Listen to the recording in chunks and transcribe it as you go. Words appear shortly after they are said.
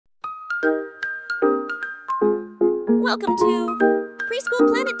welcome to Preschool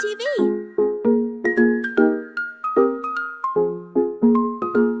Planet TV.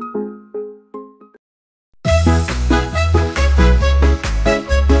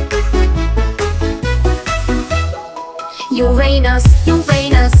 Uranus,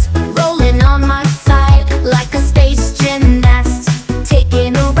 Uranus, rolling on my side like a space gymnast,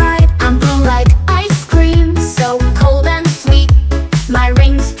 taking a ride. I'm blue like ice cream, so cold and sweet. My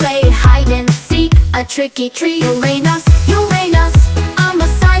rings play hide and seek, a tricky treat. Uranus, Uranus, I'm a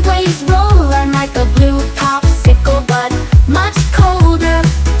sideways roller like a blue popsicle, but much colder.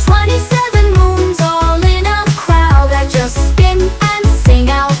 27 moons all in a crowd. I just spin and sing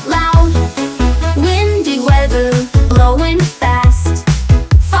out loud. Windy weather, blowing fast,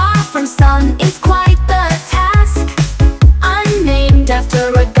 far from sun is quite the task. I'm named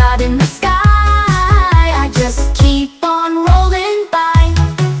after a god in the sky. I just keep on rolling by.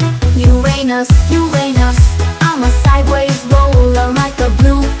 Uranus, Uranus, I'm a sideways roller like a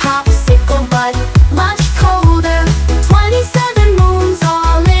blue popsicle, but much colder. 27 moons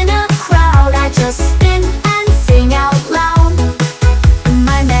all in a crowd. I just spin and sing out loud.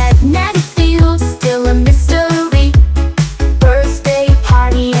 My magnetic field's still a mystery. Birthday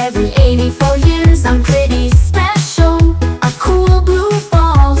party every 84 years. I'm pretty special, a cool blue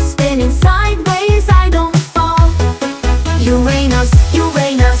ball spinning sideways. I don't fall. Uranus,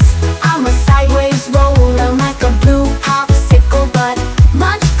 Uranus, I'm a sideways roller like a blue popsicle, but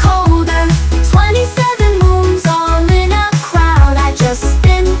much colder. 27 moons all in a crowd. I just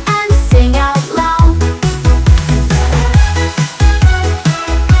spin and sing out loud.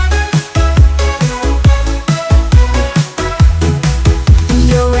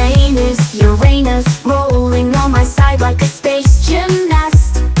 Uranus, Uranus, rolling on my side like a space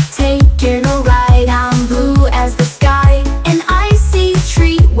gymnast, taking a ride. I'm blue as the sky, an icy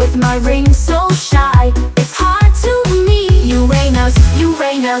treat with my ring so shy. It's hard to meet. Uranus,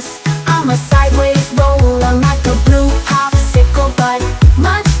 Uranus, I'm a sideways